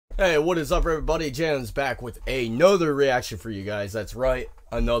Hey, what is up, everybody? Jadams back with another reaction for you guys. That's right,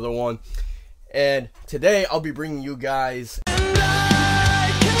 another one. And today I'll be bringing you guys a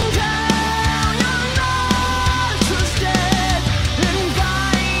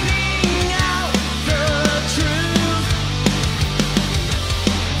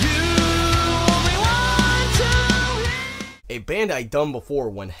band I done before,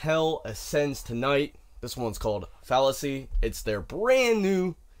 When Hell Ascends Tonight. This one's called Fallacy. It's their brand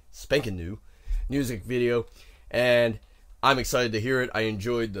new, spanking new music video, and I'm excited to hear it. I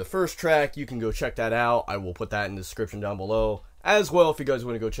enjoyed the first track. You can go check that out. I will put that in the description down below as well if you guys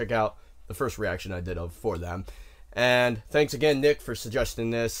want to go check out the first reaction I did of for them. And thanks again, Nick, for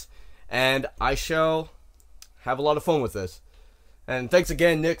suggesting this, and I shall have a lot of fun with this. And thanks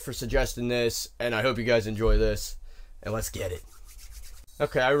again, Nick, for suggesting this, and I hope you guys enjoy this. And let's get it.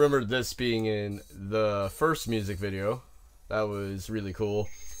 Okay, I remember this being in the first music video. That was really cool.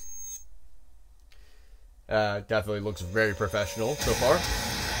 Definitely looks very professional so far.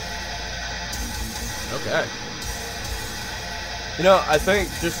 Okay. You know, I think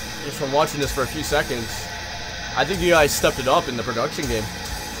just from watching this for a few seconds, I think you guys stepped it up in the production game.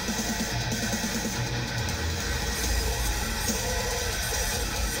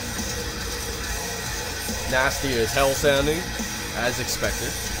 Nasty as hell sounding, as expected.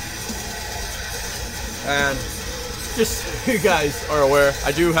 And just so you guys are aware,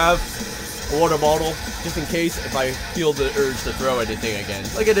 I do have a water bottle just in case if I feel the urge to throw anything again,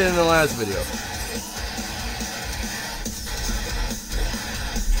 like I did in the last video.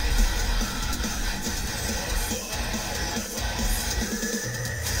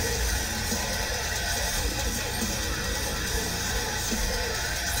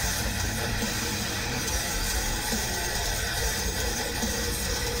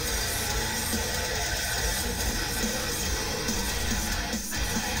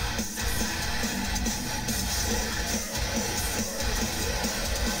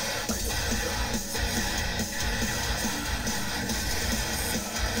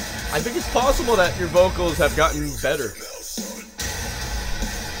 I think it's possible that your vocals have gotten better.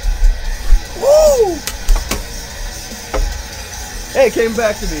 Woo! Hey, it came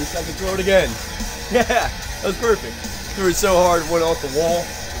back to me so I can throw it again. Yeah, that was perfect. Threw it so hard, it went off the wall,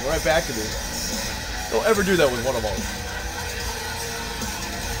 and right back to me. Don't ever do that with water bottles.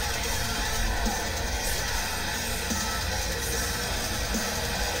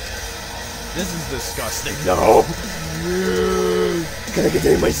 This is disgusting. No! Can I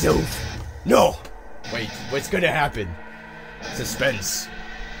contain myself? No! Wait, what's gonna happen? Suspense.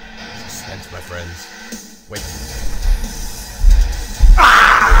 Suspense, my friends. Wait.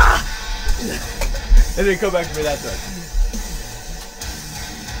 Ah! It didn't come back to me that time.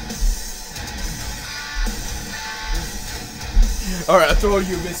 Alright, I'll throw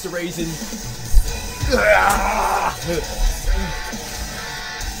you, Mr. Raisin. Ah!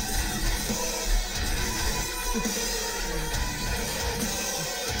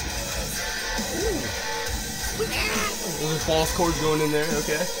 There's a false chord going in there,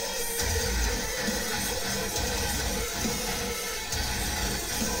 okay.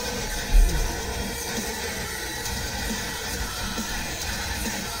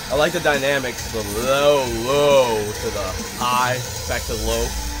 I like the dynamics, the low to the high, back to the low.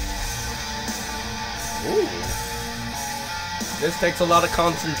 Ooh. This takes a lot of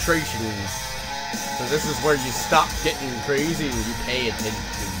concentration. So this is where you stop getting crazy and you pay attention.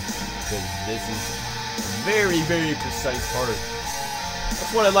 Because this is very, very precise part.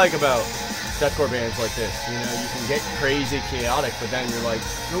 That's what I like about deathcore bands like this. You know, you can get crazy, chaotic, but then you're like,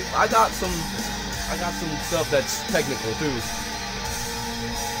 nope, I got some stuff that's technical too.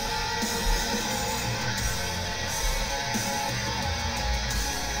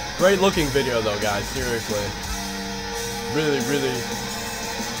 Great looking video though, guys. Seriously, really, really,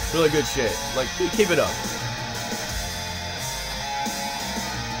 really good shit. Like, keep it up.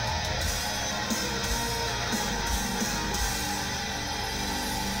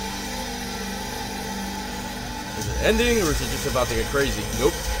 Is it ending, or is it just about to get crazy?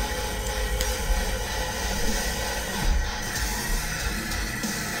 Nope.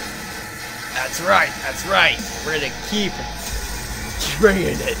 That's right, that's right. We're gonna keep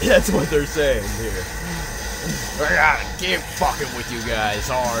bringing it. That's what they're saying here. We're gonna keep fucking with you guys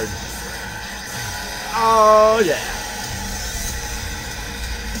hard. Oh, yeah.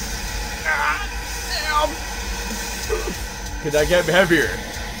 Damn. Could that get heavier?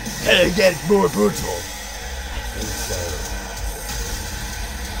 Can it get more brutal? So.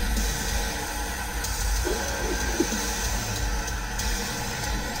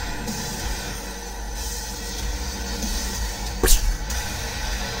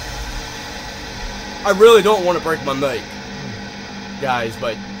 I really don't want to break my mic, guys,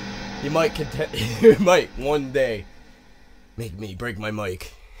 but you might you might one day make me break my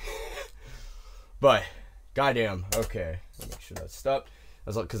mic. But goddamn, okay. Let me make sure that's stopped.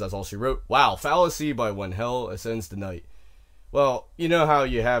 Because that's all she wrote. Wow, fallacy by When Hell Ascends the Night. Well, you know how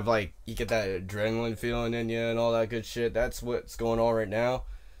you have, like, you get that adrenaline feeling in you and all that good shit? That's what's going on right now.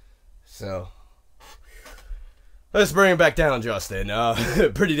 So, let's bring it back down, Justin.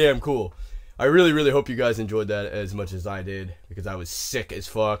 Pretty damn cool. I really, really hope you guys enjoyed that as much as I did, because I was sick as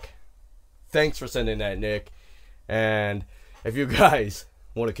fuck. Thanks for sending that, Nick. And if you guys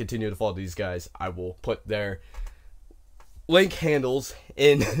want to continue to follow these guys, I will put their link handles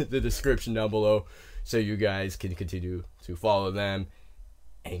in the description down below, so you guys can continue to follow them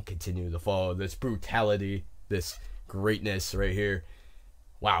and continue to follow this brutality, this greatness right here.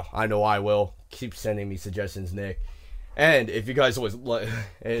 Wow, I know I will. Keep sending me suggestions, Nick. And if you guys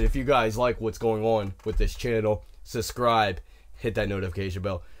like what's going on with this channel, subscribe, hit that notification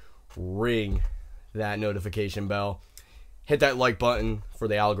bell, ring that notification bell, hit that like button for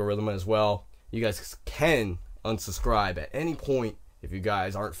the algorithm as well. You guys can unsubscribe at any point if you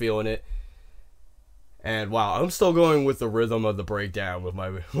guys aren't feeling it. And wow, I'm still going with the rhythm of the breakdown with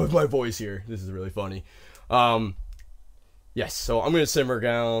my voice here. This is really funny. Yes, so I'm gonna simmer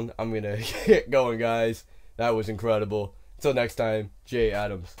down. I'm gonna get going, guys. That was incredible. Until next time,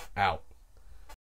 Jadams out.